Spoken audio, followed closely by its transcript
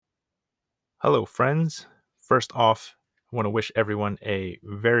Hello, friends. First off, I want to wish everyone a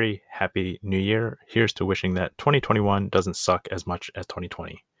very happy new year. Here's to wishing that 2021 doesn't suck as much as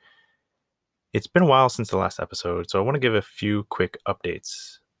 2020. It's been a while since the last episode, so I want to give a few quick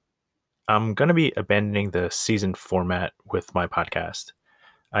updates. I'm going to be abandoning the season format with my podcast.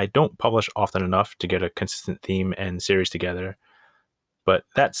 I don't publish often enough to get a consistent theme and series together. But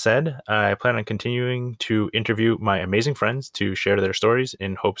that said, I plan on continuing to interview my amazing friends to share their stories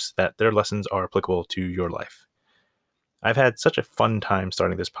in hopes that their lessons are applicable to your life. I've had such a fun time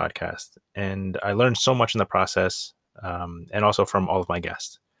starting this podcast, and I learned so much in the process, and also from all of my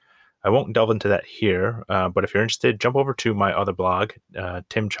guests. I won't delve into that here, but if you're interested, jump over to my other blog,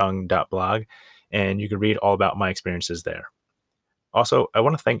 timchung.blog, and you can read all about my experiences there. Also, I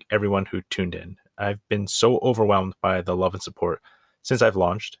want to thank everyone who tuned in. I've been so overwhelmed by the love and support since I've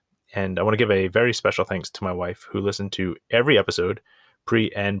launched, and I want to give a very special thanks to my wife who listened to every episode,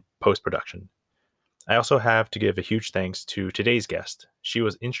 pre and post production. I also have to give a huge thanks to today's guest. She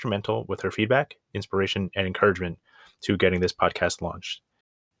was instrumental with her feedback, inspiration, and encouragement to getting this podcast launched.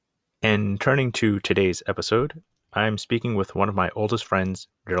 And turning to today's episode, I'm speaking with one of my oldest friends,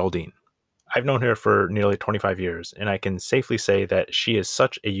 Geraldine. I've known her for nearly 25 years, and I can safely say that she is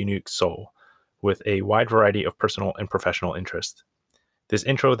such a unique soul with a wide variety of personal and professional interests. This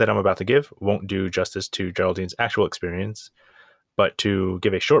intro that I'm about to give won't do justice to Geraldine's actual experience, but to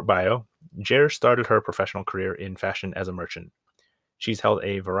give a short bio, Jer started her professional career in fashion as a merchant. She's held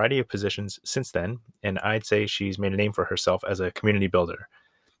a variety of positions since then, and I'd say she's made a name for herself as a community builder,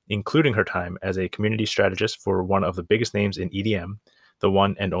 including her time as a community strategist for one of the biggest names in EDM, the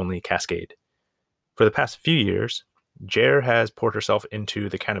one and only Cascade. For the past few years, Jer has poured herself into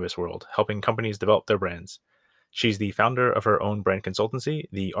the cannabis world, helping companies develop their brands. She's the founder of her own brand consultancy,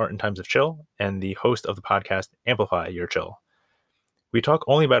 The Art and Times of Chill, and the host of the podcast Amplify Your Chill. We talk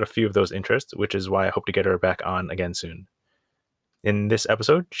only about a few of those interests, which is why I hope to get her back on again soon. In this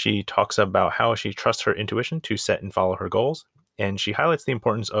episode, she talks about how she trusts her intuition to set and follow her goals, and she highlights the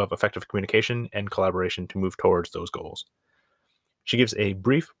importance of effective communication and collaboration to move towards those goals. She gives a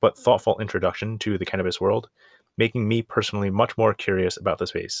brief but thoughtful introduction to the cannabis world, making me personally much more curious about the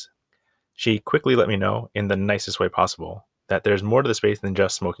space. She quickly let me know, in the nicest way possible, that there's more to the space than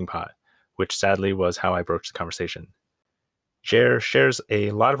just smoking pot, which sadly was how I broached the conversation. Jer shares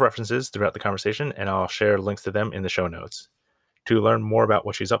a lot of references throughout the conversation, and I'll share links to them in the show notes. To learn more about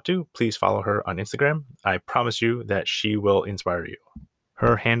what she's up to, please follow her on Instagram. I promise you that she will inspire you.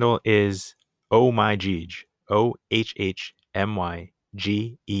 Her handle is ohmygeeg, OHHMYGEEG.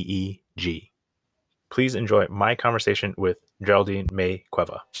 Please enjoy my conversation with Geraldine May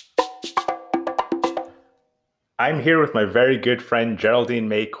Cueva. I'm here with my very good friend Geraldine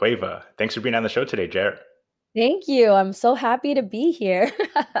May Cueva. Thanks for being on the show today, Jer. Thank you. I'm so happy to be here.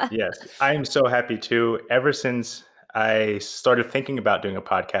 Yes, I am so happy too. Ever since I started thinking about doing a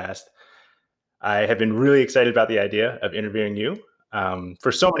podcast, I have been really excited about the idea of interviewing you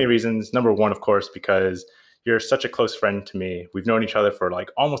for so many reasons. Number one, of course, because you're such a close friend to me. We've known each other for like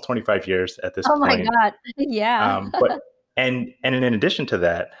almost 25 years at this Oh my point. God. Yeah. But and in addition to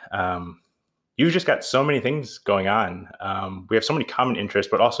that, you've just got so many things going on. We have so many common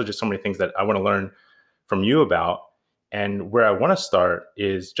interests, but also just so many things that I want to learn from you about. And where I want to start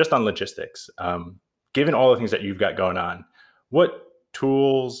is just on logistics. Given all the things that you've got going on, what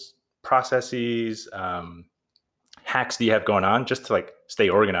tools, processes, hacks do you have going on just to like stay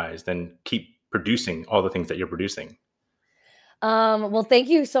organized and keep producing all the things that you're producing? Well, thank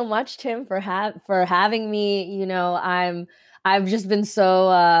you so much, Tim, for having me. I've just been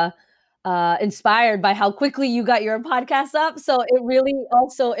so inspired by how quickly you got your podcast up. So it really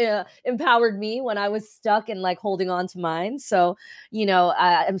also empowered me when I was stuck and like holding on to mine. So,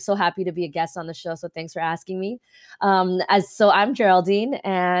 I'm so happy to be a guest on the show. So thanks for asking me. I'm Geraldine,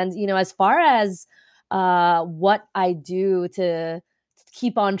 and as far as what I do to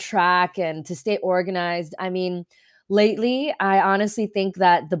keep on track and to stay organized, I mean, lately, I honestly think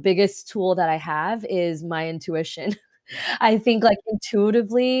that the biggest tool that I have is my intuition. I think like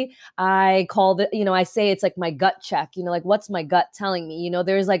intuitively, I say it's like my gut check, like what's my gut telling me?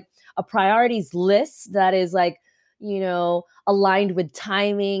 There's like a priorities list that is like, aligned with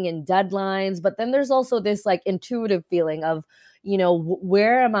timing and deadlines. But then there's also this like intuitive feeling of,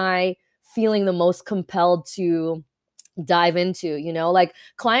 where am I feeling the most compelled to dive into, like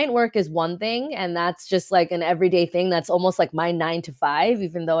client work is one thing, and that's just like an everyday thing. That's almost like my 9 to 5,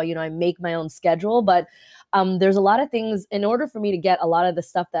 even though I make my own schedule. But there's a lot of things in order for me to get a lot of the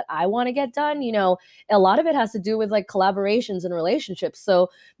stuff that I want to get done. A lot of it has to do with like collaborations and relationships. So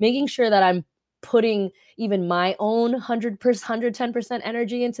making sure that I'm putting even my own 100%, 110%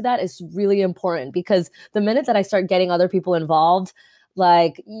 energy into that is really important, because the minute that I start getting other people involved,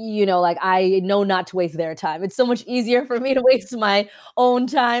 like, like, I know not to waste their time. It's so much easier for me to waste my own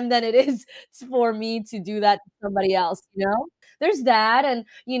time than it is for me to do that to somebody else, you know? There's that, and,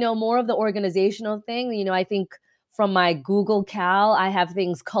 more of the organizational thing, I think from my Google Cal, I have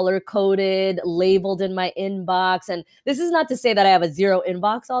things color coded, labeled in my inbox. And this is not to say that I have a zero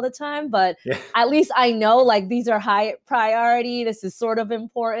inbox all the time, but Yeah. at least I know, like, these are high priority. This is sort of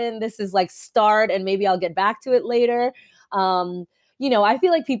important. This is like start, and maybe I'll get back to it later. Um, I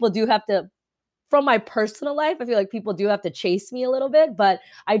feel like people do have to, from my personal life, I feel like people do have to chase me a little bit, but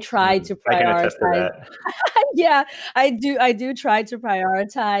I try to I can attest to prioritize. that. Yeah, I do try to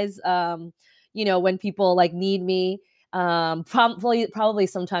prioritize, when people, like, need me, probably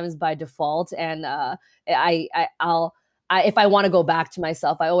sometimes by default, and, if I wanna go back to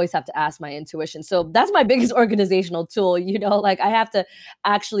myself, I always have to ask my intuition. So that's my biggest organizational tool, like, I have to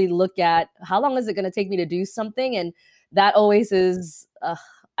actually look at how long is it gonna take me to do something, and that always is,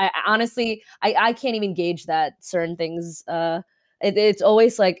 honestly, I can't even gauge that certain things, it's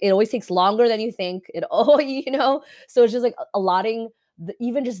always like it always takes longer than you think. It oh, so it's just like allotting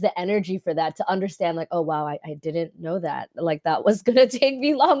even just the energy for that, to understand, like, oh wow, I didn't know that. Like, that was gonna take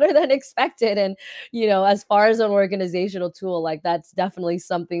me longer than expected. And as far as an organizational tool, like, that's definitely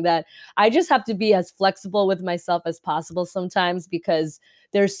something that I just have to be as flexible with myself as possible sometimes, because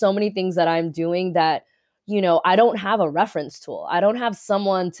there's so many things that I'm doing that I don't have a reference tool. I don't have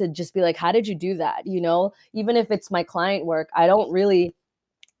someone to just be like, how did you do that? Even if it's my client work, I don't really,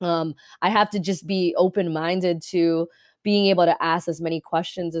 I have to just be open minded to being able to ask as many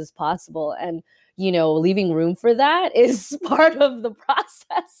questions as possible. And, leaving room for that is part of the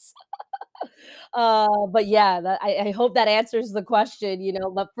process. But yeah, I hope that answers the question,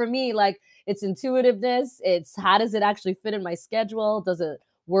 but for me, like, it's intuitiveness. It's how does it actually fit in my schedule? Does it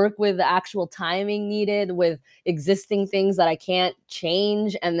work with the actual timing needed with existing things that I can't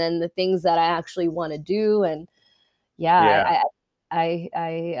change, and then the things that I actually want to do? And yeah, Yeah.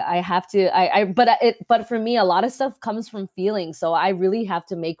 I have to, but for me, a lot of stuff comes from feeling. So I really have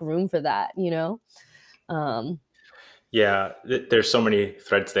to make room for that. Um, Yeah, there's so many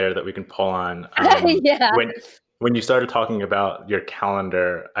threads there that we can pull on. yeah. When you started talking about your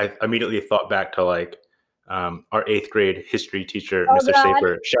calendar, I immediately thought back to like our eighth grade history teacher, Oh Mr. God.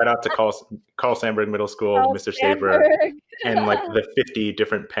 Safer. Shout out to Carl Sandburg Middle School, Charles Mr. Safer, Sandburg. and like the 50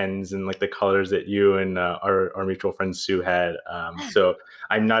 different pens and like the colors that you and our mutual friend Sue had. So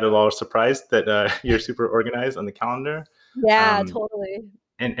I'm not at all surprised that you're super organized on the calendar. Yeah, Um, totally.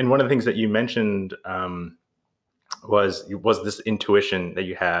 and one of the things that you mentioned was this intuition that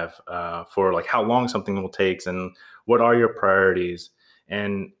you have for like how long something will take and what are your priorities.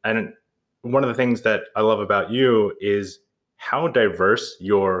 And one of the things that I love about you is how diverse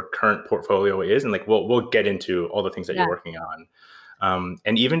your current portfolio is, and like we'll get into all the things that you're Yeah. working on.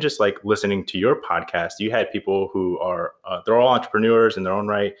 And even just like listening to your podcast, you had people who are they're all entrepreneurs in their own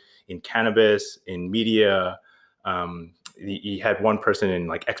right, in cannabis, in media. You had one person in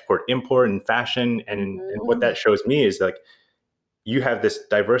like export import and fashion, and what Mhm. that shows me is like you have this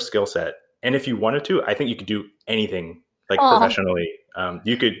diverse skill set, and if you wanted to, I think you could do anything like Oh, professionally.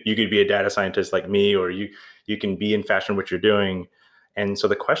 You could be a data scientist like me, or you can be in fashion, what you're doing. And so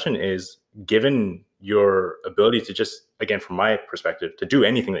the question is, given your ability to just, again, from my perspective, to do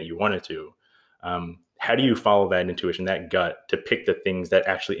anything that you wanted to, how do you follow that intuition, that gut, to pick the things that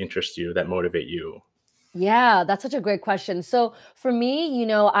actually interest you, that motivate you? yeah, that's such a great question. So for me,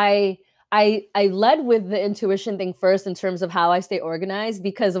 I led with the intuition thing first in terms of how I stay organized,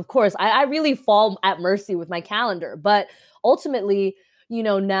 because of course I really fall at mercy with my calendar. But ultimately,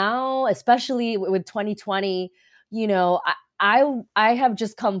 now, especially with 2020, I have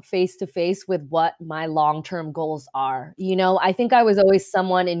just come face to face with what my long-term goals are. I think I was always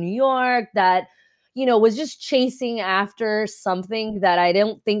someone in New York that, was just chasing after something that I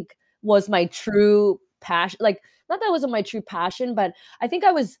don't think was my true passion. Like, not that it wasn't my true passion, but I think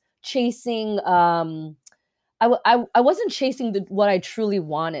I was chasing, I wasn't chasing what I truly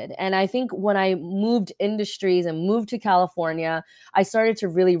wanted. And I think when I moved industries and moved to California, I started to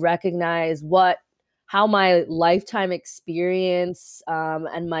really recognize how my lifetime experience,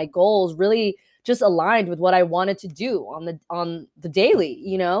 and my goals really just aligned with what I wanted to do on the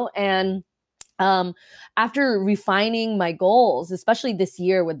daily, and um, after refining my goals, especially this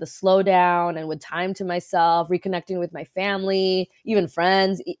year with the slowdown and with time to myself, reconnecting with my family, even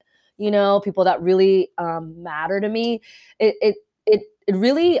friends, people that really, matter to me, it it it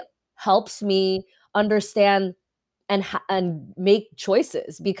really helps me understand and make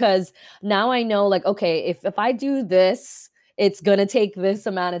choices, because now I know, like, okay, if I do this, it's going to take this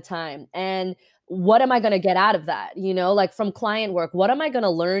amount of time, and what am I going to get out of that, like from client work, what am I going to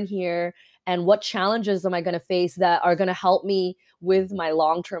learn here, and what challenges am I going to face that are going to help me with my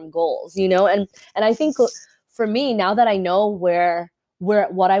long-term goals, and I think for me, now that I know where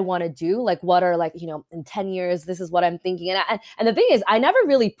what I want to do, like what are, like, in 10 years, this is what I'm thinking. And the thing is, I never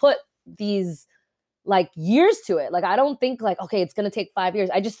really put these like years to it. Like, I don't think like, okay, it's going to take 5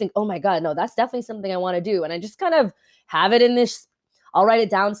 years. I just think, oh my God, no, that's definitely something I want to do. And I just kind of have it in this, I'll write it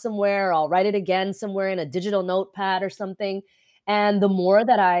down somewhere. I'll write it again somewhere in a digital notepad or something. And the more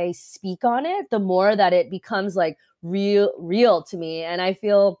that I speak on it, the more that it becomes like real to me. And I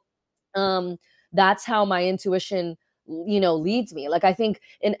feel um that's how my intuition leads me. Like, I think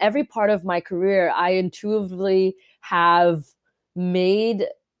in every part of my career, I intuitively have made,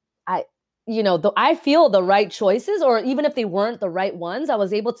 I I feel the right choices, or even if they weren't the right ones, I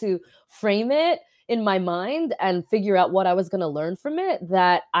was able to frame it in my mind and figure out what I was going to learn from it,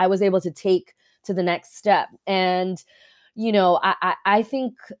 that I was able to take to the next step. And I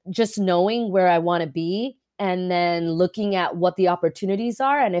think just knowing where I want to be, and then looking at what the opportunities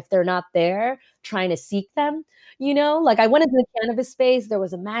are, and if they're not there, trying to seek them. Like, I went into the cannabis space, there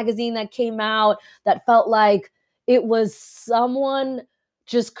was a magazine that came out that felt like it was someone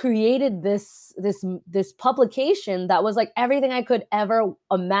just created this publication that was like everything I could ever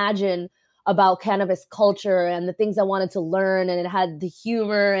imagine about cannabis culture and the things I wanted to learn, and it had the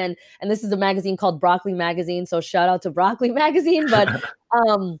humor, and this is a magazine called Broccoli Magazine, so shout out to Broccoli Magazine. But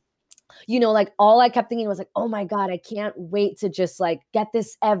um like, all I kept thinking was like, oh my God, I can't wait to just like get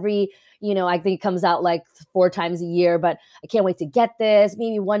this every, I think it comes out like 4 times a year, but I can't wait to get this.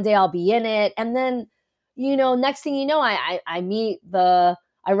 Maybe one day I'll be in it. And then, next thing you know, I meet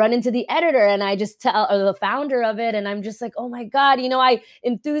I run into the editor, and I just tell, or the founder of it, and I'm just like, oh my God, I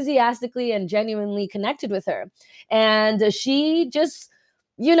enthusiastically and genuinely connected with her. And she just,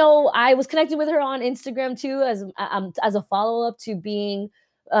 I was connected with her on Instagram too, as a follow up to being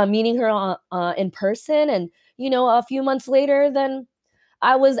meeting her in person. And a few months later, then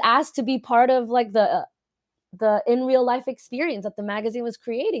I was asked to be part of like the in real life experience that the magazine was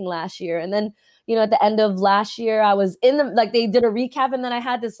creating last year. And then at the end of last year, I was in the, like, they did a recap, and then I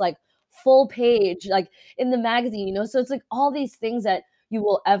had this like full page like in the magazine. So it's like all these things that you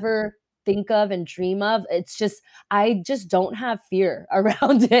will ever think of and dream of. It's just, I just don't have fear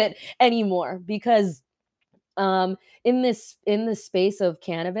around it anymore, because in this space of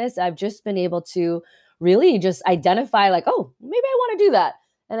cannabis, I've just been able to really just identify like, oh, maybe I want to do that.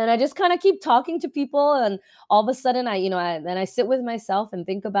 And then I just kind of keep talking to people, and all of a sudden then I sit with myself and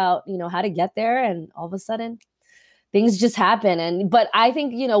think about, how to get there, and all of a sudden things just happen. And but I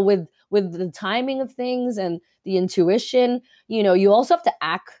think, with the timing of things and the intuition, you also have to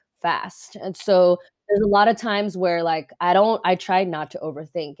act fast. And so there's a lot of times where, like, I try not to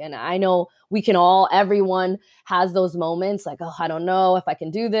overthink. And I know everyone has those moments like, oh, I don't know if I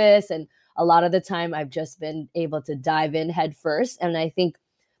can do this. And a lot of the time I've just been able to dive in head first. And I think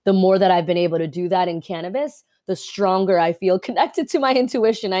the more that I've been able to do that in cannabis, the stronger I feel connected to my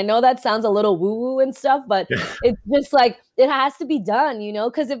intuition. I know that sounds a little woo-woo and stuff, but it's just like, it has to be done,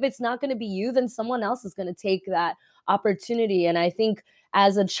 because if it's not going to be you, then someone else is going to take that opportunity. And I think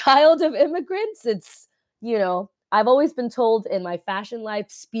as a child of immigrants, it's, I've always been told in my fashion life,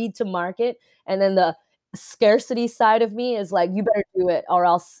 speed to market. And then the scarcity side of me is like, you better do it or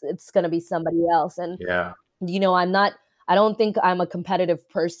else it's going to be somebody else. And, Yeah. I don't think I'm a competitive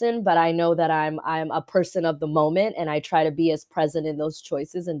person, but I know that I'm a person of the moment, and I try to be as present in those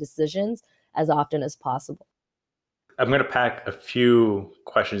choices and decisions as often as possible. I'm going to pack a few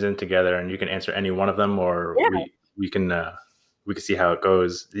questions in together, and you can answer any one of them, or Yeah. we can see how it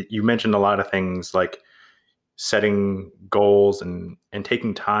goes. You mentioned a lot of things like setting goals and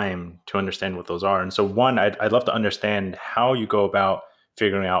taking time to understand what those are. And so one, I'd love to understand how you go about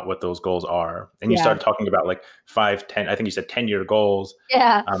figuring out what those goals are. And you Yeah. started talking about like 5, 10, I think you said 10-year goals.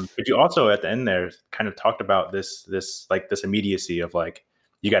 Yeah. But you also at the end there kind of talked about this immediacy of like,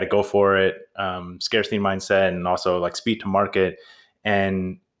 you got to go for it, scarcity mindset, and also like speed to market.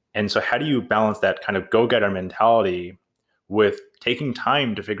 And so how do you balance that kind of go-getter mentality with taking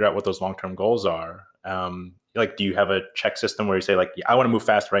time to figure out what those long-term goals are? Like, do you have a check system where you say like, I want to move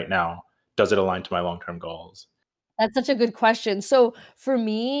fast right now. Does it align to my long-term goals? That's such a good question. So for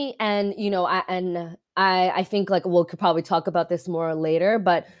me, and I think like we'll could probably talk about this more later,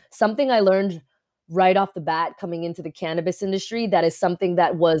 but something I learned right off the bat coming into the cannabis industry, that is something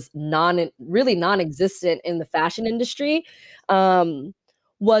that was really non-existent in the fashion industry, um,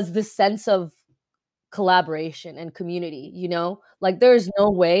 was the sense of collaboration and community, you know? Like there's no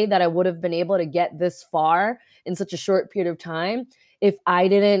way that I would have been able to get this far in such a short period of time if I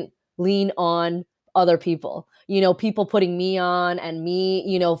didn't lean on other people. You know, people putting me on and me,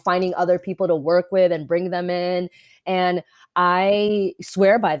 you know, finding other people to work with and bring them in. And I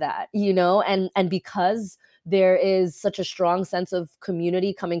swear by that, you know, and because there is such a strong sense of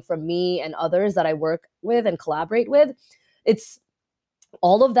community coming from me and others that I work with and collaborate with, it's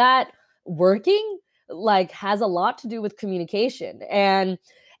all of that working like has a lot to do with communication and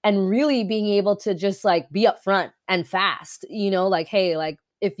really being able to just like be upfront and fast, you know, like hey, like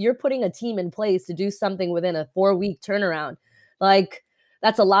if you're putting a team in place to do something within a 4-week turnaround, like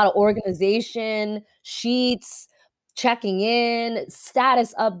that's a lot of organization, sheets, checking in,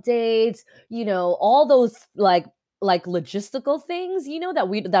 status updates, you know, all those like logistical things, you know,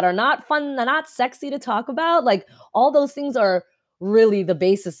 that are not fun, they're not sexy to talk about. Like all those things are really the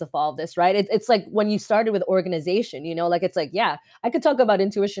basis of all of this, right? It's like when you started with organization, you know, like it's like, yeah, I could talk about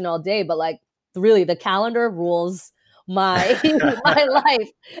intuition all day, but like really the calendar rules my my life.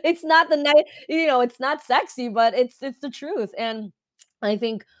 It's not the night, you know, it's not sexy, but it's the truth. And I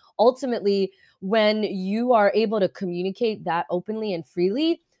think ultimately when you are able to communicate that openly and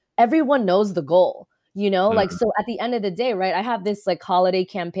freely, everyone knows the goal. You know, like Mm, so at the end of the day, right? I have this like holiday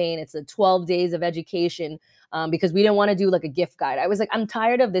campaign. It's a 12 days of education because we didn't want to do like a gift guide. I was like, I'm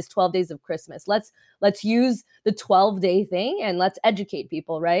tired of this 12 days of Christmas. Let's use the 12-day thing and let's educate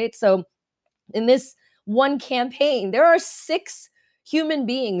people, right? So in this one campaign, there are 6 human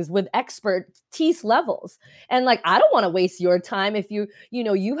beings with expertise levels. And like, I don't want to waste your time if you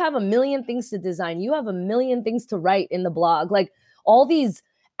know, you have a million things to design, you have a million things to write in the blog. Like all these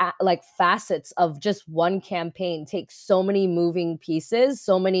like facets of just one campaign take so many moving pieces,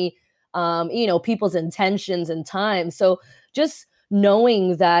 so many you know, people's intentions and time. So just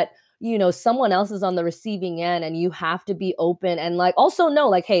knowing that, you know, someone else is on the receiving end and you have to be open and like also know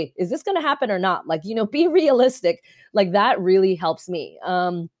like, hey, is this going to happen or not? Like, you know, be realistic. Like that really helps me.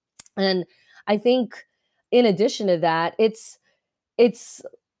 And I think in addition to that, it's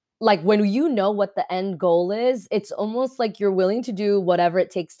like when you know what the end goal is, it's almost like you're willing to do whatever it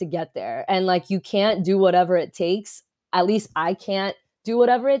takes to get there. And like you can't do whatever it takes. At least I can't do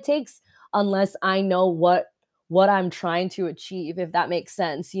whatever it takes unless I know what I'm trying to achieve, if that makes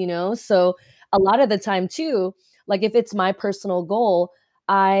sense, you know? So a lot of the time too, like if it's my personal goal,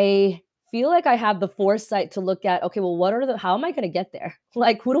 I feel like I have the foresight to look at, okay, well, how am I going to get there?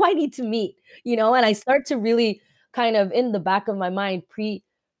 Like, who do I need to meet? You know, and I start to really kind of in the back of my mind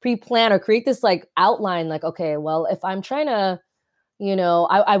pre-plan or create this like outline like okay, well if I'm trying to, you know,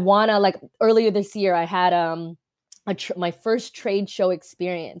 I want to like earlier this year I had my first trade show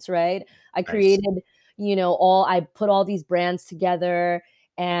experience, right? I nice. created, you know, all I put all these brands together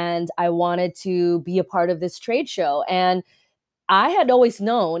and I wanted to be a part of this trade show. And I had always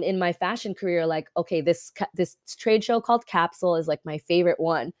known in my fashion career, like, okay, this trade show called Capsule is like my favorite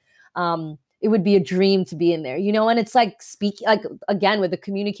one. It would be a dream to be in there, you know. And it's like speaking, like again with the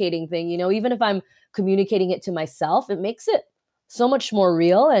communicating thing, you know. Even if I'm communicating it to myself, it makes it so much more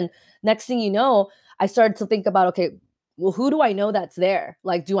real. And next thing you know, I started to think about, okay, well, who do I know that's there?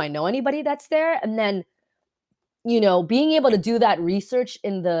 Like, do I know anybody that's there? And then you know, being able to do that research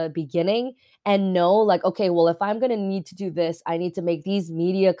in the beginning and know like, okay, well, if I'm going to need to do this, I need to make these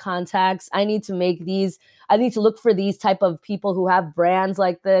media contacts. I need to look for these type of people who have brands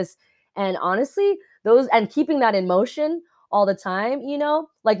like this. And honestly, those and keeping that in motion all the time, you know,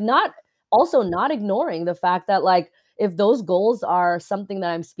 like not ignoring the fact that like if those goals are something that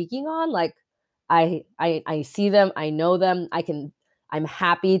I'm speaking on, like I see them, I know them, I'm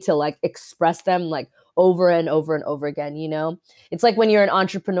happy to like express them like over and over and over again, you know? It's like when you're an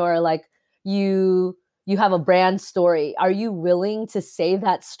entrepreneur, like you have a brand story. Are you willing to say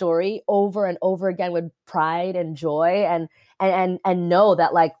that story over and over again with pride and joy and know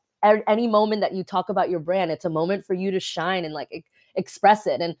that like any moment that you talk about your brand, it's a moment for you to shine and like express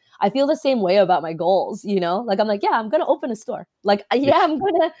it. And I feel the same way about my goals, you know? Like I'm like, yeah, I'm going to open a store. Like Yeah. yeah, I'm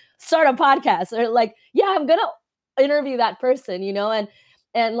going to start a podcast or like yeah, I'm going to interview that person, you know?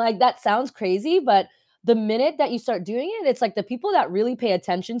 And like that sounds crazy, but the minute that you start doing it, it's like the people that really pay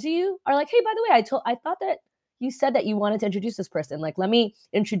attention to you are like, "Hey, by the way, I thought that you said that you wanted to introduce this person. Like, let me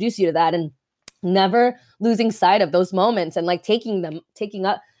introduce you to that." And never losing sight of those moments and like taking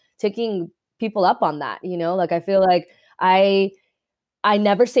people up on that, you know? Like I feel like I I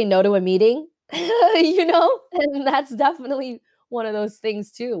never say no to a meeting, you know? And that's definitely one of those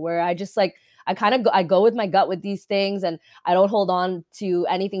things too, where I just like I go with my gut with these things and I don't hold on to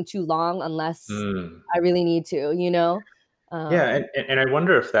anything too long unless Mm. I really need to, you know? Yeah, Um, and I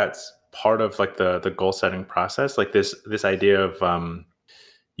wonder if that's part of like the goal setting process, like this idea of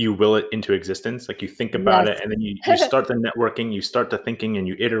you will it into existence. Like you think about Yes. it, and then you start the networking, you start the thinking, and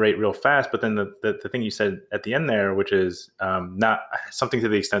you iterate real fast. But then the thing you said at the end there, which is not something to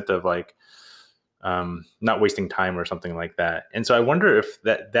the extent of like not wasting time or something like that. And so I wonder if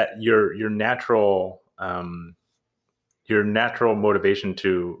that your natural motivation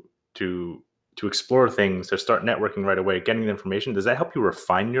to to explore things, to start networking right away, getting the information, does that help you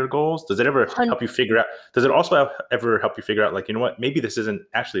refine your goals? Does it ever Hun- help you figure out, does it also ever help you figure out, like, you know what, maybe this isn't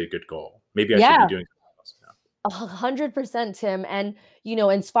actually a good goal, maybe I should be yeah. doing something else now? 100%, Tim. And,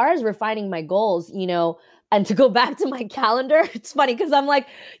 as far as refining my goals, and to go back to my calendar, it's funny because I'm like,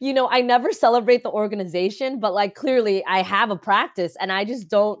 I never celebrate the organization, but like clearly I have a practice and I just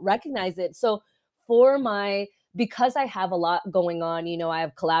don't recognize it. So for because I have a lot going on, I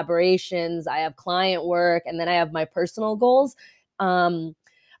have collaborations, I have client work, and then I have my personal goals. Um,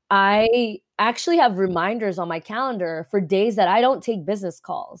 I actually have reminders on my calendar for days that I don't take business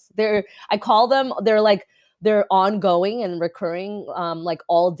calls. I call them, they're ongoing and recurring, like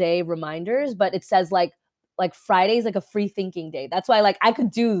all day reminders, but it says like Friday's like a free thinking day. That's why like I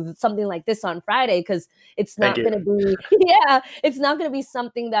could do something like this on Friday because it's Thank not you. gonna be yeah, it's not gonna be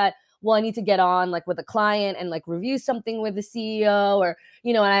something that well, I need to get on like with a client and like review something with the CEO or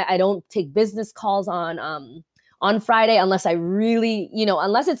and I don't take business calls on Friday unless I really,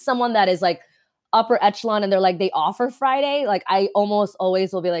 unless it's someone that is like upper echelon and they're like they offer Friday, like I almost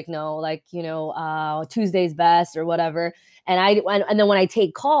always will be like no, like Tuesday's best or whatever. And then when I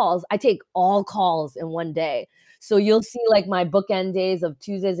take calls, I take all calls in one day. So you'll see like my bookend days of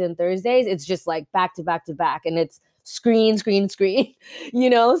Tuesdays and Thursdays, it's just like back to back to back and it's screen, screen, screen,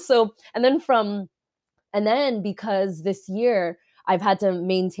 So and then because this year I've had to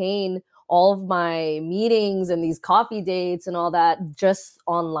maintain all of my meetings and these coffee dates and all that just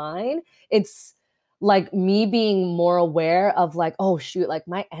online, it's like me being more aware of like, oh shoot, like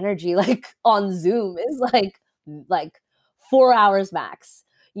my energy like on Zoom is like 4 hours max,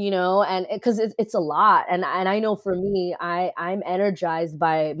 and because it's a lot. And I know for me, I'm energized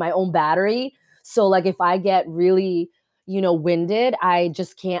by my own battery. So like if I get really winded, I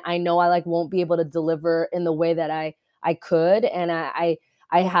just can't, I know I like won't be able to deliver in the way that I could. And I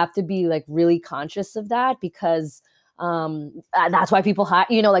have to be like really conscious of that because that's why people hire,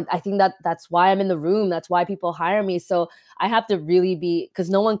 like I think that's why I'm in the room. That's why people hire me. So I have to really be, because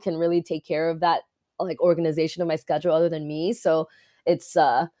no one can really take care of that like organization of my schedule other than me. So it's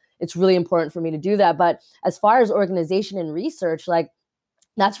really important for me to do that. But as far as organization and research, like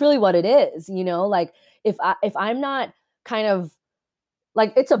that's really what it is, like if I'm not kind of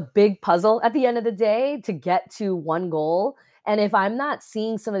like it's a big puzzle at the end of the day to get to one goal. And if I'm not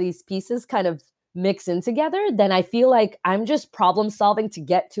seeing some of these pieces kind of mix in together, then I feel like I'm just problem solving to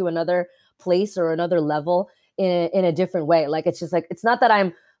get to another place or another level in a different way. Like it's just like it's not that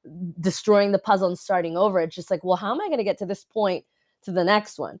I'm destroying the puzzle and starting over. It's just like, well, how am I going to get to this point to the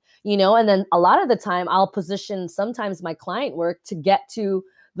next one? And then a lot of the time I'll position sometimes my client work to get to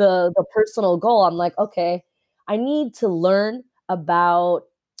the personal goal. I'm like, okay, I need to learn about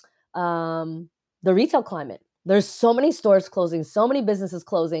the retail climate. There's so many stores closing, so many businesses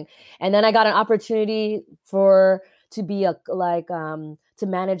closing, and then I got an opportunity to be to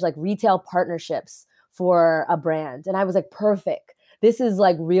manage like retail partnerships for a brand, and I was like, perfect. This is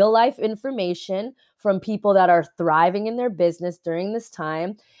like real life information from people that are thriving in their business during this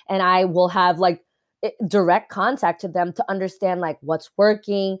time, and I will have like direct contact to them to understand like what's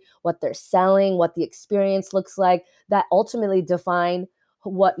working, what they're selling, what the experience looks like, that ultimately define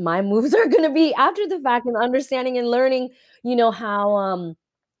what my moves are going to be after the fact, and understanding and learning,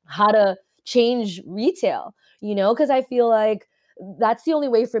 how to change retail, because I feel like that's the only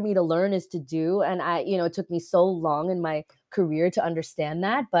way for me to learn is to do. And it took me so long in my career to understand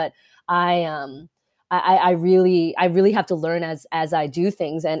that, but I I really have to learn as I do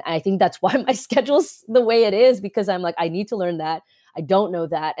things, and I think that's why my schedule's the way it is, because I'm like I need to learn that. I don't know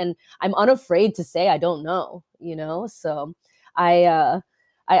that, and I'm unafraid to say I don't know. So I uh,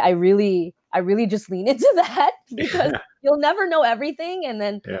 I really just lean into that because you'll never know everything, and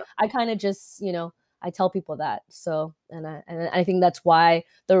then Yeah. I kind of just I tell people that. So and I think that's why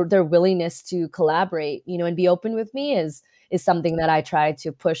their willingness to collaborate, and be open with me is something that I try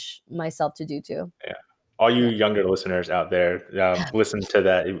to push myself to do too. Yeah. All you Yeah. younger listeners out there, listen to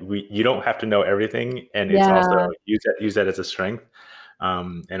that. You don't have to know everything, and it's also Yeah. use that as a strength,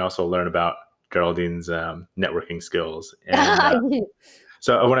 and also learn about Geraldine's networking skills. And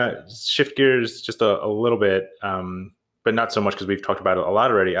so I want to shift gears just a little bit, but not so much because we've talked about it a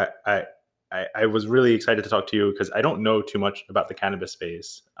lot already. I was really excited to talk to you because I don't know too much about the cannabis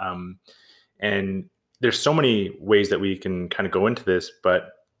space. And there's so many ways that we can kind of go into this, but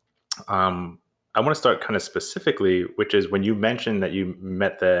um, I want to start kind of specifically, which is when you mentioned that you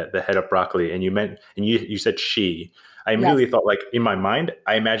met the head of Broccoli, and you said she. I Yes. immediately thought, like, in my mind,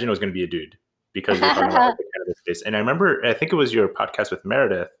 I imagined it was going to be a dude because we were talking about like the cannabis space. And I remember, I think it was your podcast with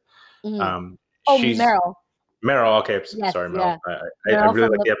Meredith. Mhm. Um, Oh, she's Meryl. Meryl. Okay, Yes, sorry, Meryl. yeah. I Meryl really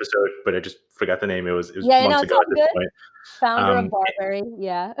from liked the the episode, but I just forgot the name. It was Yeah, you know, months it's ago all at this good. point. Founder of Um, Barberry,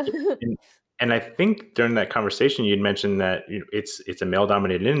 yeah. and, and I think during that conversation, you'd mentioned that it's a male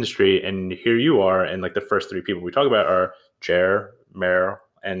dominated industry, and here you are, and like the first three people we talk about are Jer, Meryl,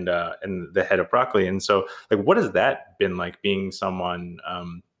 and the head of Broccoli. And so, like, what has that been like being someone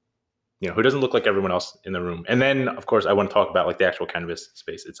who doesn't look like everyone else in the room? And then, of course, I want to talk about like the actual cannabis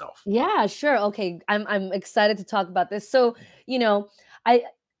space itself. Yeah, sure. Okay. I'm excited to talk about this. So, you know, I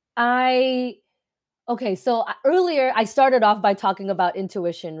I okay, so earlier I started off by talking about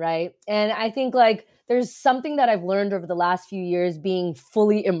intuition, right? And I think like there's something that I've learned over the last few years being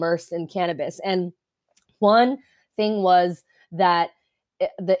fully immersed in cannabis. And one thing was that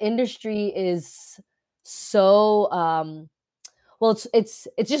the industry is so well, it's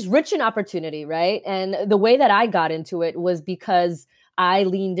just rich in opportunity, right? And the way that I got into it was because I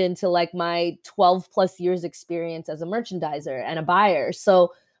leaned into like my 12 plus years experience as a merchandiser and a buyer.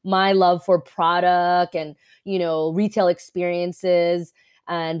 So my love for product and, retail experiences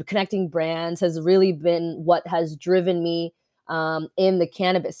and connecting brands has really been what has driven me in the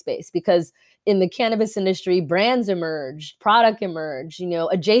cannabis space, because in the cannabis industry, brands emerged, product emerged,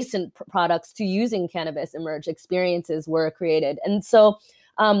 adjacent products to using cannabis emerged, experiences were created. And so,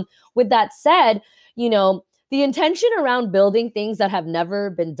 with that said, the intention around building things that have never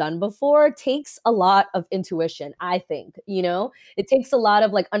been done before takes a lot of intuition, I think. It takes a lot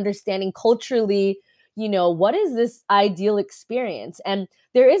of like understanding culturally, what is this ideal experience? And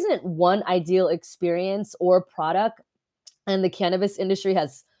there isn't one ideal experience or product, and the cannabis industry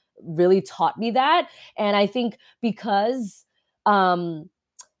has really taught me that. And I think because um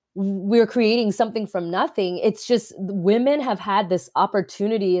we're creating something from nothing, it's just women have had this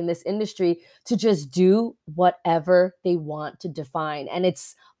opportunity in this industry to just do whatever they want to define, and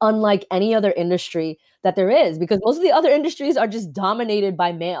it's unlike any other industry that there is, because most of the other industries are just dominated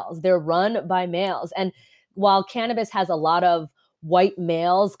by males, they're run by males. And while cannabis has a lot of white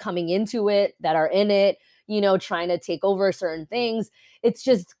males coming into it that are in it, trying to take over certain things, it's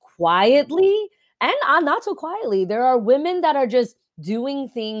just quietly, and not so quietly, there are women that are just doing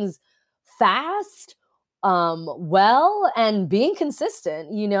things fast, well, and being consistent,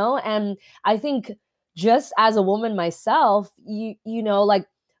 and I think just as a woman myself, like,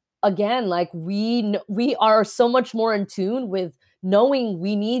 again, like we are so much more in tune with knowing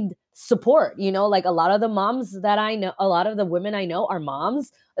we need support, like a lot of the moms that I know, a lot of the women I know are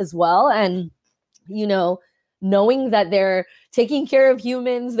moms as well. And you know, knowing that they're taking care of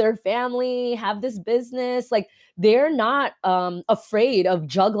humans, their family, have this business, like they're not afraid of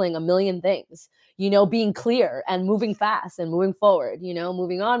juggling a million things, being clear and moving fast and moving forward,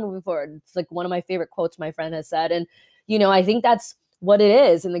 moving on, moving forward. It's like one of my favorite quotes my friend has said. And, I think that's what it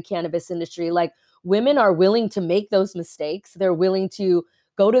is in the cannabis industry. Like women are willing to make those mistakes. They're willing to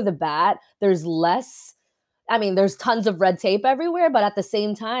go to the bat. There's less, I mean, there's tons of red tape everywhere, but at the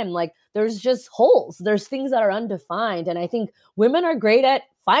same time, like there's just holes. There's things that are undefined, and I think women are great at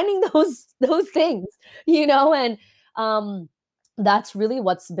finding those things, and um, that's really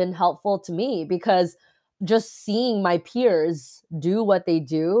what's been helpful to me, because just seeing my peers do what they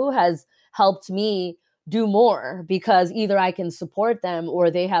do has helped me do more, because either I can support them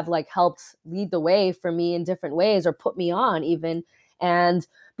or they have like helped lead the way for me in different ways or put me on even. And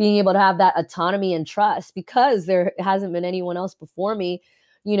being able to have that autonomy and trust, because there hasn't been anyone else before me,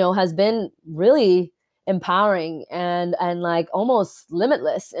 has been really empowering and like almost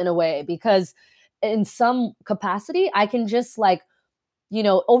limitless in a way, because in some capacity I can just like,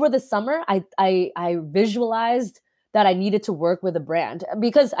 over the summer I visualized that I needed to work with a brand,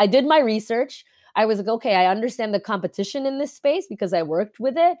 because I did my research. I was like, okay, I understand the competition in this space because I worked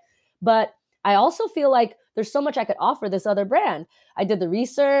with it, but I also feel like there's so much I could offer this other brand. I did the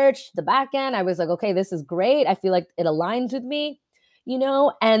research, the back end. I was like, okay, this is great. I feel like it aligns with me,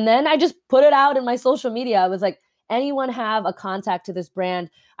 and then I just put it out in my social media. I was like, anyone have a contact to this brand?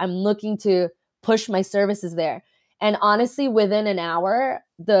 I'm looking to push my services there. And honestly, within an hour,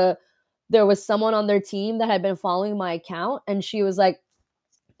 there was someone on their team that had been following my account, and she was like,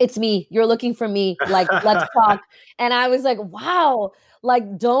 it's me. You're looking for me. Like, let's talk. And I was like, wow.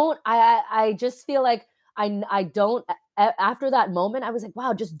 Like, don't I just feel like I don't after that moment, I was like,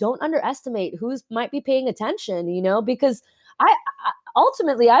 wow, just don't underestimate who's might be paying attention, because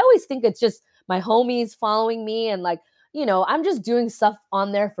ultimately, I always think it's just my homies following me and like, I'm just doing stuff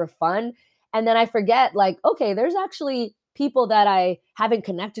on there for fun. And then I forget, like, okay, there's actually people that I haven't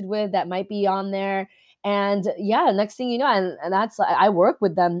connected with that might be on there. And yeah, next thing you know, and that's I work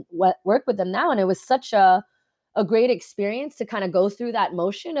with them now. And it was such a great experience to kind of go through that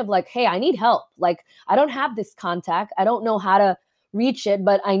motion of like, hey, I need help. Like, I don't have this contact. I don't know how to reach it,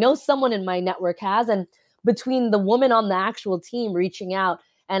 but I know someone in my network has. And between the woman on the actual team reaching out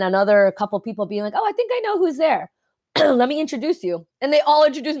and another couple people being like, oh, I think I know who's there. Let me introduce you. And they all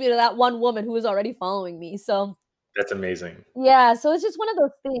introduced me to that one woman who was already following me. So That's amazing. yeah, so it's just one of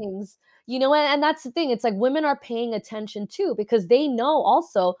those things, and that's the thing. It's like women are paying attention too because they know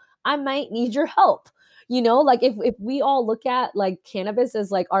also I might need your help. Like if we all look at like cannabis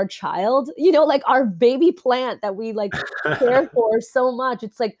as like our child, like our baby plant that we like care for so much.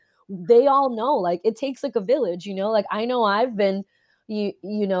 It's like they all know like it takes like a village, like I know I've been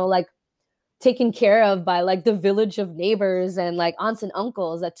like taken care of by like the village of neighbors and like aunts and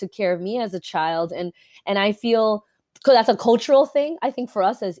uncles that took care of me as a child. And I feel because that's a cultural thing, I think, for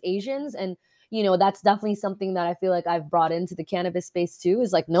us as Asians. And that's definitely something that I feel like I've brought into the cannabis space too,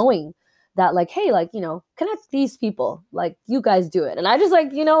 is like knowing that like, hey, like, connect these people, like you guys do it. And I just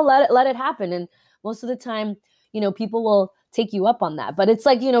like, let it happen. And most of the time, people will take you up on that. But it's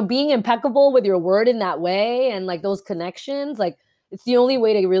like, being impeccable with your word in that way and like those connections, like it's the only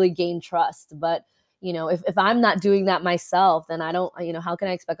way to really gain trust. But if I'm not doing that myself, then I don't, how can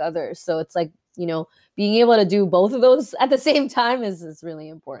I expect others? So it's like, being able to do both of those at the same time is really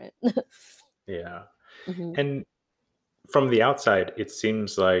important. Yeah. Mhm. And from the outside, it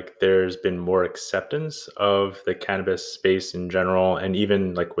seems like there's been more acceptance of the cannabis space in general, and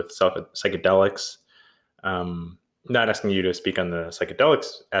even like with psychedelics. Not asking you to speak on the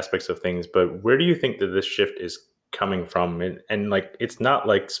psychedelics aspects of things, but where do you think that this shift is coming from? And like, it's not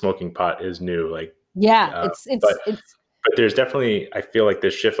like smoking pot is new, like, Yeah, uh, it's but it's it's but there's definitely, I feel like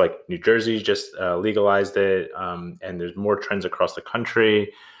this shift, like New Jersey just legalized it, and there's more trends across the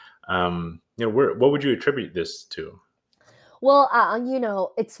country. What would you attribute this to?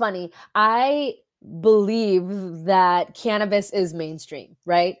 well, it's funny. I believe that cannabis is mainstream,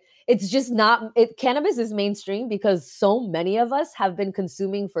 right? It's just not it cannabis is mainstream because so many of us have been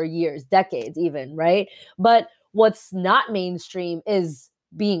consuming for years, decades even, right? But what's not mainstream is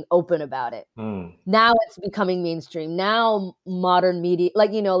being open about it. Hmm. Now it's becoming mainstream. Now modern media,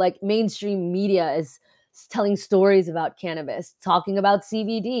 like like mainstream media is telling stories about cannabis, talking about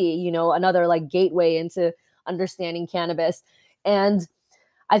CBD, another like gateway into understanding cannabis. And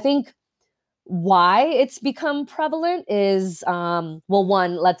I think why it's become prevalent is well,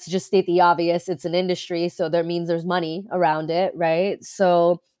 one, let's just state the obvious, it's an industry, so that means there's money around it, right?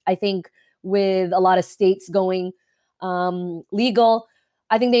 So I think with a lot of states going legal,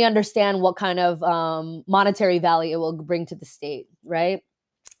 I think they understand what kind of monetary value it will bring to the state, right?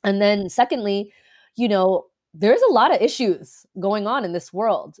 And then secondly, you know, there's a lot of issues going on in this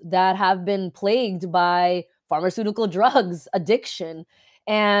world that have been plagued by pharmaceutical drugs, addiction,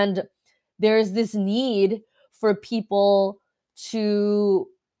 and there's this need for people to,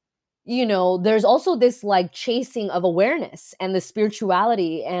 there's also this like chasing of awareness and the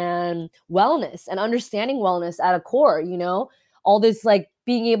spirituality and wellness and understanding wellness at a core, all this like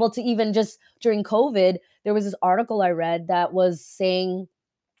being able to even just during COVID, there was this article I read that was saying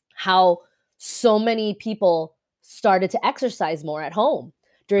how so many people started to exercise more at home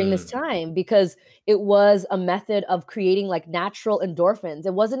during this Mm. time because it was a method of creating like natural endorphins.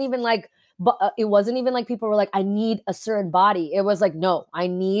 It wasn't even like people were like, I need a certain body. It was like, no, I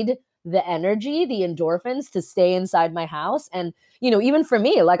need the energy, the endorphins to stay inside my house. And even for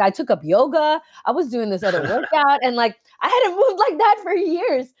me, like I took up yoga, I was doing this other workout, and like I hadn't moved like that for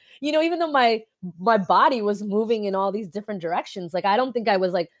years. Even though my body was moving in all these different directions, like I don't think I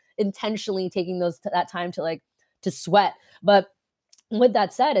was like intentionally taking that time to like to sweat. But with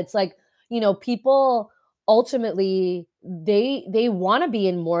that said, it's like, people ultimately they want to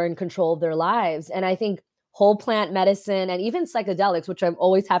be more in control of their lives. And I think whole plant medicine and even psychedelics, which I'm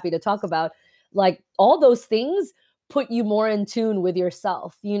always happy to talk about, like all those things put you more in tune with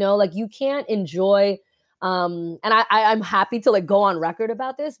yourself. Like you can't enjoy and I'm happy to like go on record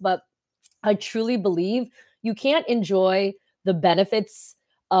about this, but I truly believe you can't enjoy the benefits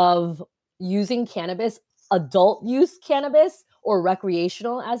of using cannabis, adult use cannabis, or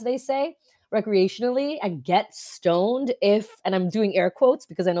recreational, as they say, recreationally, and get stoned and I'm doing air quotes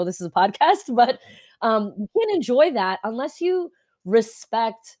because I know this is a podcast, but you can't enjoy that unless you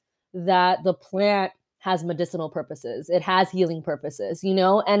respect that the plant has medicinal purposes. It has healing purposes, you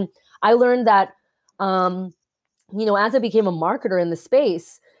know? And I learned that, you know, as I became a marketer in the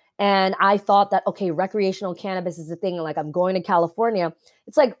space, and I thought that, okay, recreational cannabis is a thing. Like I'm going to California.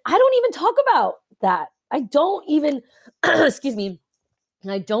 It's like, I don't even talk about that. I don't even, excuse me,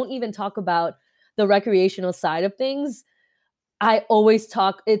 I don't even talk about the recreational side of things. I always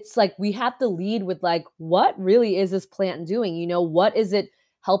talk, it's like we have to lead with like, what really is this plant doing? You know, what is it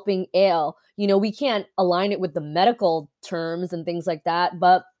helping ail? You know, we can't align it with the medical terms and things like that,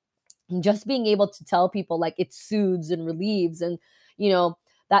 but just being able to tell people like it soothes and relieves and, you know,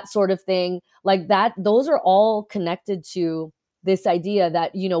 that sort of thing, like that, those are all connected to this idea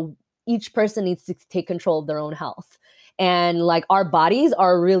that, you know, each person needs to take control of their own health. And like our bodies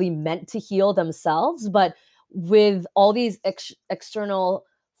are really meant to heal themselves, but with all these external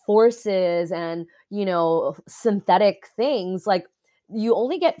forces and, you know, synthetic things, like you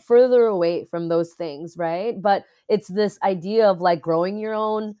only get further away from those things, right? But it's this idea of like growing your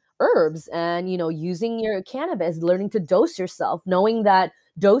own herbs and, you know, using your cannabis, learning to dose yourself, knowing that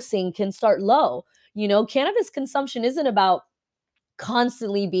dosing can start low. You know, cannabis consumption isn't about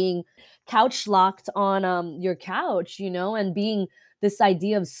constantly being couch locked on your couch, you know, and being this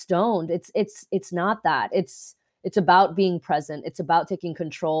idea of stoned. It's not that. It's about being present. It's about taking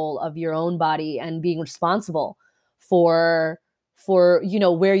control of your own body and being responsible for you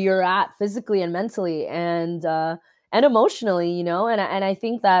know where you're at physically and mentally and emotionally, you know. And I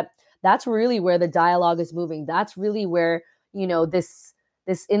think that that's really where the dialogue is moving. That's really where, you know, this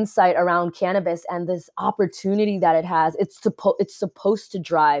insight around cannabis and this opportunity that it has, it's supposed to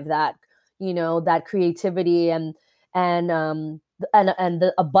drive that, you know, that creativity and the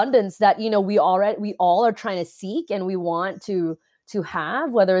abundance that, you know, we all are trying to seek and we want to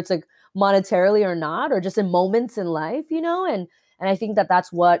have, whether it's like monetarily or not, or just in moments in life, you know. And I think that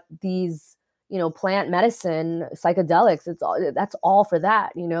that's what these, you know, plant medicine, psychedelics, that's all for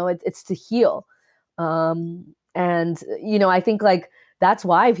that, you know. It's to heal. And you know, I think like that's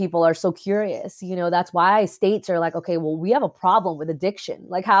why people are so curious, you know. That's why states are like, okay, well, we have a problem with addiction,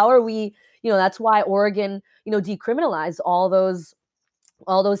 like how are we, you know. That's why Oregon, you know, decriminalized all those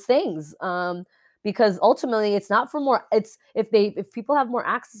things, because ultimately it's not for more, it's if people have more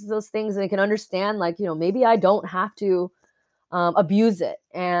access to those things and they can understand, like, you know, maybe I don't have to abuse it,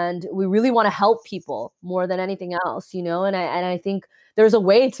 and we really want to help people more than anything else, you know. And I think there's a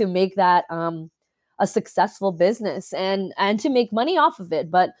way to make that a successful business and to make money off of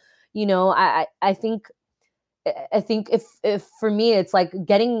it. But you know, I think if for me it's like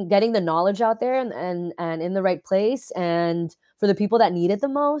getting the knowledge out there and in the right place and for the people that need it the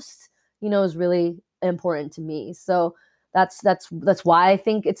most, you know, is really important to me. So that's why I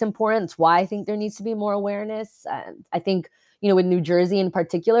think it's important. It's why I think there needs to be more awareness. And I think, you know, in New Jersey in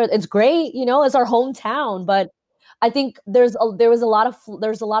particular, it's great, you know, as our hometown, but I think there's a lot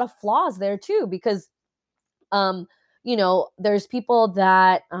of flaws there too, because um you know, there's people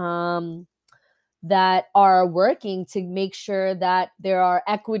that are working to make sure that there are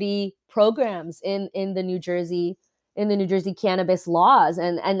equity programs in the New Jersey, in the New Jersey cannabis laws,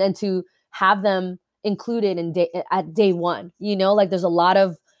 and to have them included at day one. You know, like there's a lot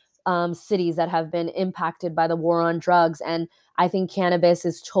of cities that have been impacted by the war on drugs, and I think cannabis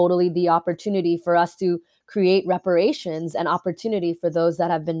is totally the opportunity for us to create reparations and opportunity for those that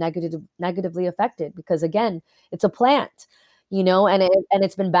have been negatively affected, because again, it's a plant, you know, and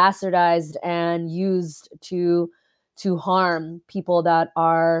it's been bastardized and used to harm people that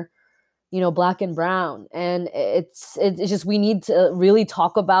are, you know, black and brown. And it's just, we need to really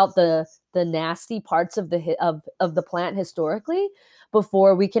talk about the nasty parts of of the plant historically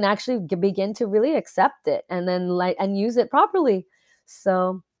before we can actually begin to really accept it and then like and use it properly.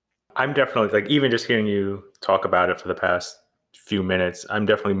 So I'm definitely like, even just hearing you talk about it for the past few minutes, I'm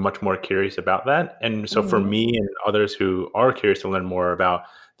definitely much more curious about that. And so for mhm. me and others who are curious to learn more about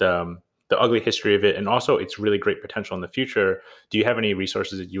the ugly history of it and also its really great potential in the future, do you have any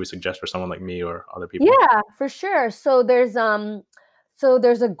resources that you would suggest for someone like me or other people? Yeah, for sure. So there's a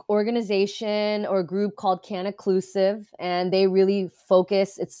organization or group called Canaclusive, and they really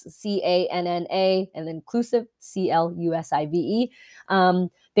focus. It's CANNA and then inclusive CLUSIVE.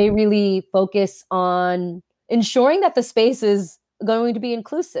 They really focus on ensuring that the space is going to be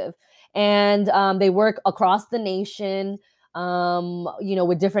inclusive, and they work across the nation. You know,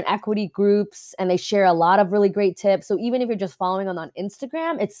 with different equity groups, and they share a lot of really great tips. So even if you're just following on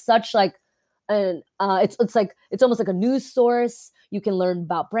Instagram, it's such like and it's like it's almost like a news source. You can learn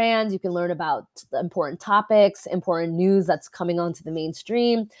about brands, you can learn about important topics, important news that's coming onto the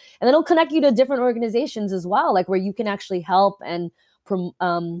mainstream, and then it'll connect you to different organizations as well, like where you can actually help and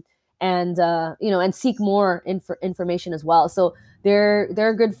and and seek more information as well. So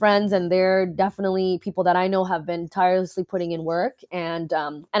they're good friends, and they're definitely people that I know have been tirelessly putting in work, and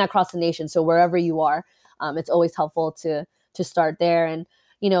across the nation. So wherever you are, it's always helpful to start there. And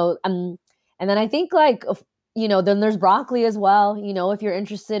and then I think then there's Broccoli as well. If you're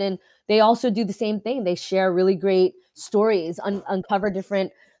interested in, they also do the same thing. They share really great stories, uncover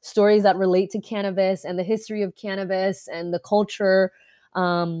different stories that relate to cannabis and the history of cannabis and the culture,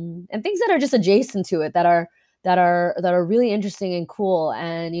 and things that are just adjacent to it, that are really interesting and cool.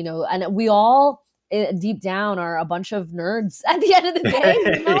 And we all, deep down, are a bunch of nerds at the end of the day.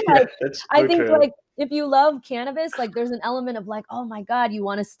 Yeah, Like, that's I so think, true. like, if you love cannabis, like, there's an element of like, oh my god, you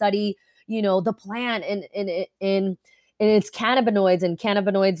want to study the plant in its cannabinoids, and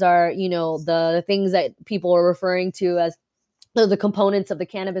cannabinoids are the things that people are referring to as the components of the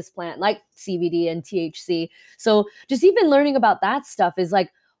cannabis plant, like CBD and THC. So just even learning about that stuff is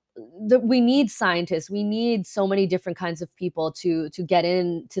like, we need scientists. We need so many different kinds of people to get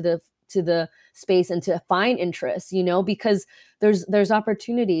into the space and to find interest, because there's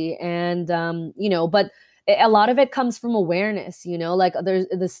opportunity. And but a lot of it comes from awareness. Like, there's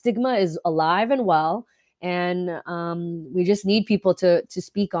the stigma is alive and well, and we just need people to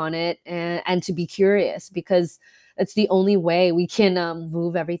speak on it, and to be curious, because it's the only way we can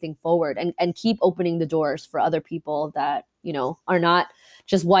move everything forward, and keep opening the doors for other people that are not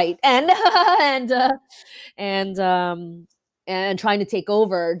just white and and and trying to take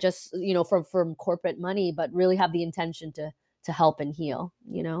over just from corporate money, but really have the intention to help and heal,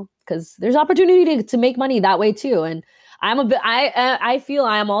 because there's opportunity to make money that way too. And I feel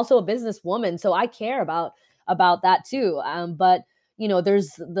I am also a businesswoman, so I care about that too. But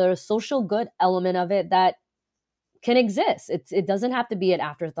there's the social good element of it that can exist. It doesn't have to be an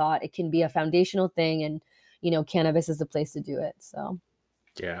afterthought. It can be a foundational thing, and cannabis is the place to do it. So.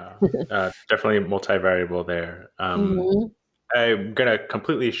 Yeah, definitely multivariable there. Mhm. I'm gonna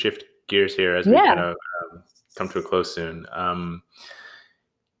completely shift gears here as we kind Yeah. of come to a close soon.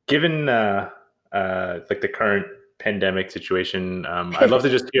 Given like the current pandemic situation, I'd love to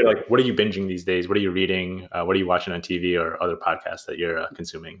just hear, like, what are you binging these days? What are you reading? What are you watching on TV or other podcasts that you're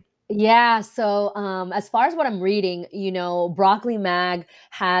consuming? Yeah, so as far as what I'm reading, Broccoli Mag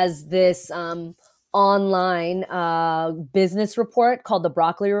has this online business report called the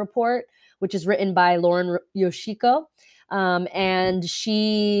Broccoli Report, which is written by Lauren Yoshiko. And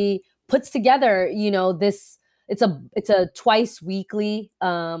she puts together, this it's a twice weekly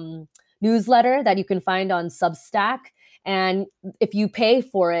newsletter that you can find on Substack. And if you pay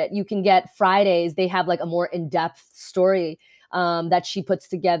for it, you can get Fridays. They have like a more in-depth story that she puts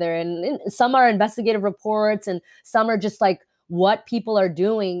together. And some are investigative reports, and some are just like what people are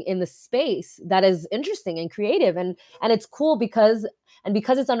doing in the space that is interesting and creative. And it's cool because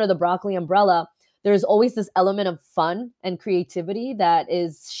it's under the Broccoli umbrella. There's always this element of fun and creativity that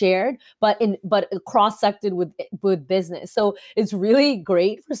is shared, but cross-sected with business. So it's really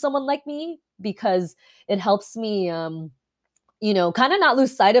great for someone like me, because it helps me kind of not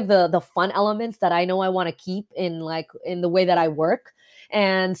lose sight of the fun elements that I know I want to keep in the way that I work.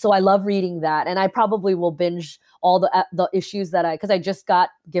 And so I love reading that, and I probably will binge all the issues because I just got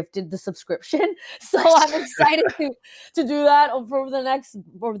gifted the subscription, so I'm excited to do that over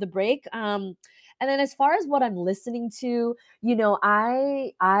the break. And then as far as what I'm listening to,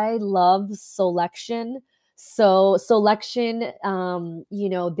 I love Selection. So Selection,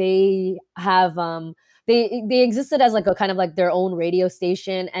 they have they existed as like a kind of like their own radio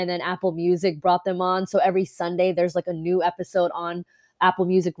station, and then Apple Music brought them on. So every Sunday there's like a new episode on Apple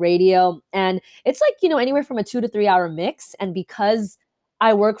Music Radio, and it's like anywhere from a 2 to 3 hour mix. And because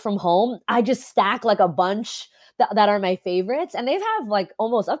I work from home, I just stack like a bunch that are my favorites, and they've have like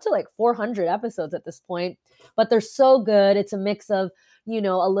almost up to like 400 episodes at this point. But they're so good. It's a mix of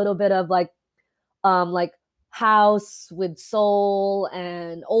a little bit of like house with soul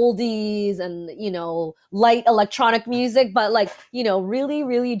and oldies, and light electronic music, but like really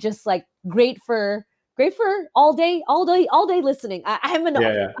really just like great for all day listening. Yeah,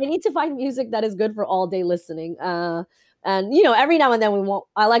 yeah. I need to find music that is good for all day listening. And every now and then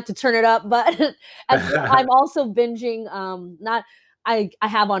I like to turn it up, but I'm also binging not I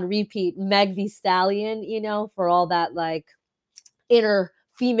have on repeat Meg the Stallion, for all that like inner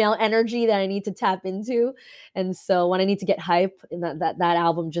female energy that I need to tap into. And so when I need to get hype, and that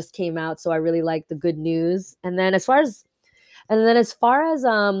album just came out, so I really like the Good News. And then as far as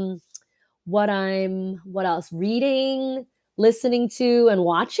what else reading, listening to, and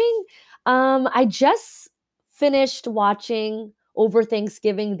watching, I just finished watching over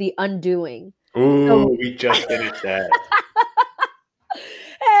Thanksgiving The Undoing. So Ooh, we just finished that.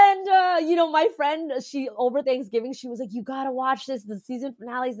 my friend, she over Thanksgiving, she was like, "You gotta watch this. The season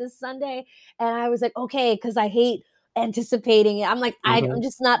finale's this Sunday," and I was like, "Okay," because I hate anticipating it. I'm like, I'm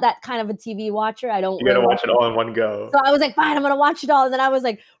just not that kind of a TV watcher. I don't You got to really watch it all in one go. So I was like, fine, I'm gonna watch it all. And then I was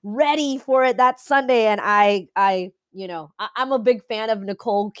like ready for it that Sunday. And I'm a big fan of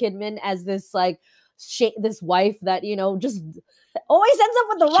Nicole Kidman as this like this wife that just always ends up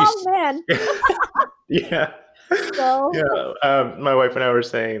with the wrong man. Yeah. So Yeah. My wife and I were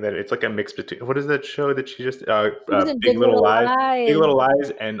saying that it's like a mix between what is that show that she just she was in Big Little Lies, Big Lies. Little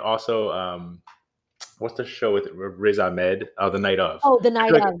Lies, and also what's the show with Riz Ahmed? The Night of. Oh, The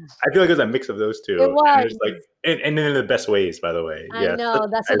Night of. I feel like it was a mix of those two. It was. And it's like, and in the best ways, by the way. I Yeah, know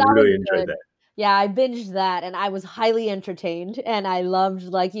that. I So that was really enjoyed good. that. Yeah, I binged that and I was highly entertained and I loved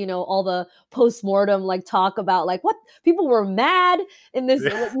all the post-mortem talk about what people were mad in this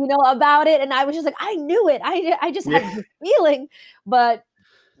about it and I was just like I knew it. I just had the feeling, but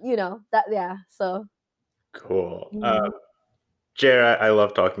that so Cool. Mhm. Jer, I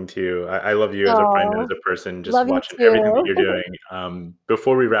love talking to you. I love you as a friend and as Aw, a person, just love you watching everything that too. you're doing.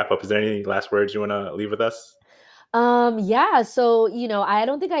 Before we wrap up, is there any last words you want to leave with us? Yeah, so, I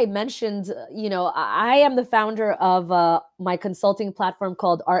don't think I mentioned, I am the founder of my consulting platform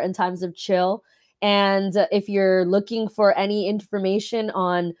called Art and Times of Chill. And if you're looking for any information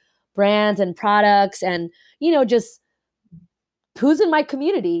on brands and products and, just who's in my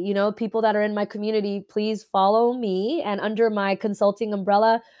community, people that are in my community, please follow me. And under my consulting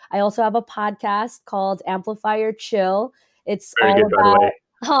umbrella, I also have a podcast called Amplify Your Chill. It's Very all good, by the about way.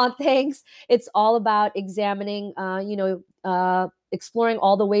 Oh, thanks. It's all about examining, exploring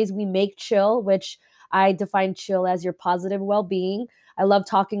all the ways we make chill, which I define chill as your positive well-being. I love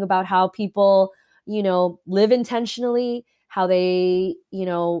talking about how people, live intentionally, how they,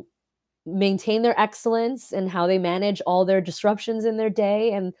 maintain their excellence and how they manage all their disruptions in their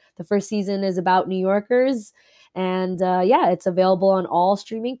day. And the first season is about New Yorkers. And yeah, it's available on all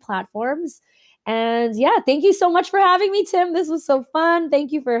streaming platforms. And yeah, thank you so much for having me, Tim. This was so fun.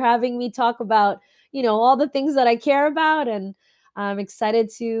 Thank you for having me talk about, all the things that I care about. And I'm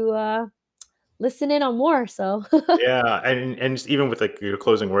excited to listen in on more. So Yeah, and just even with like your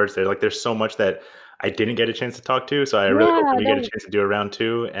closing words there, like there's so much that I didn't get a chance to talk to. So I really hope yeah, when you get a no, chance to do a round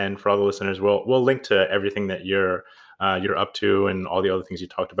two, and for all the listeners, we'll link to everything that you're up to and all the other things you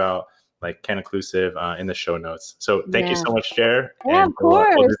talked about, like Can Inclusive, in the show notes. So thank you yeah, so much, Jer, yeah, and of we'll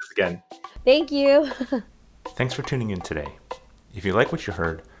do course. this again. Thank you. Thanks for tuning in today. If you like what you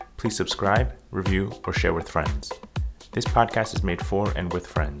heard, please subscribe, review, or share with friends. This podcast is made for and with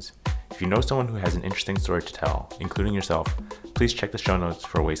friends. If you know someone who has an interesting story to tell, including yourself, please check the show notes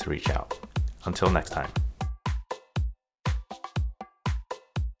for ways to reach out. Until next time.